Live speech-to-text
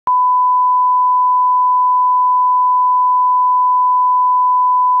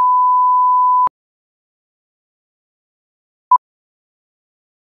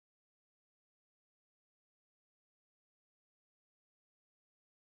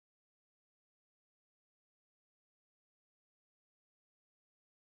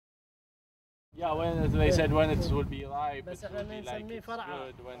Yeah, when they said when it will be ripe, it will be like it's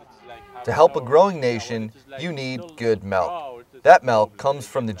good. When it's like To help a growing nation, you need good milk. That milk comes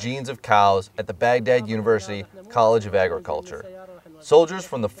from the genes of cows at the Baghdad University College of Agriculture. Soldiers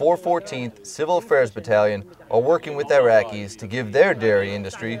from the 414th Civil Affairs Battalion are working with Iraqis to give their dairy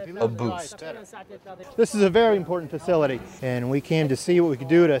industry a boost. This is a very important facility, and we came to see what we could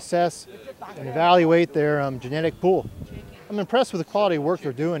do to assess and evaluate their genetic pool. I'm impressed with the quality of work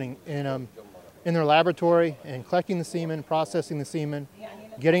they're doing in their laboratory and collecting the semen, processing the semen,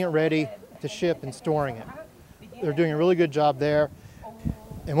 getting it ready to ship and storing it. They're doing a really good job there.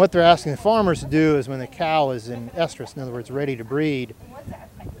 And what they're asking the farmers to do is when the cow is in estrus, in other words, ready to breed,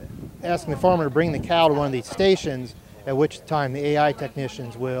 asking the farmer to bring the cow to one of these stations, at which time the AI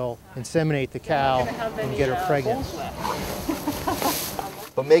technicians will inseminate the cow and get her pregnant.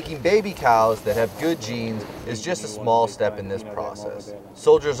 But making baby cows that have good genes is just a small step in this process.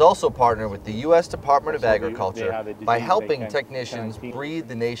 Soldiers also partner with the U.S. Department of Agriculture by helping technicians breed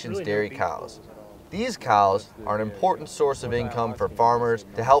the nation's dairy cows. These cows are an important source of income for farmers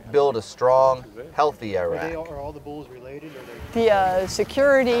to help build a strong, healthy Iraq. Are all the bulls related? The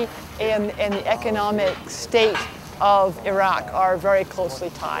security and the economic state of Iraq are very closely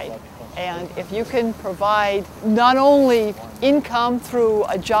tied. And if you can provide not only income through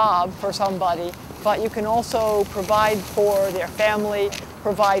a job for somebody, but you can also provide for their family,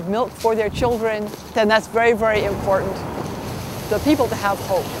 provide milk for their children, then that's very, very important. The people to have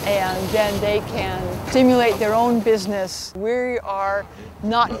hope, and then they can stimulate their own business. We are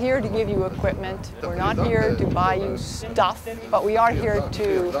not here to give you equipment, we're not here to buy you stuff, but we are here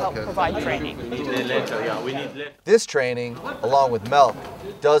to help provide training. This training, along with milk,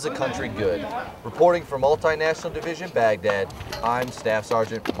 does a country good. Reporting for Multinational Division Baghdad, I'm Staff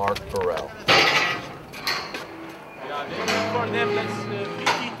Sergeant Mark Burrell. for them, let's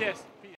PT test.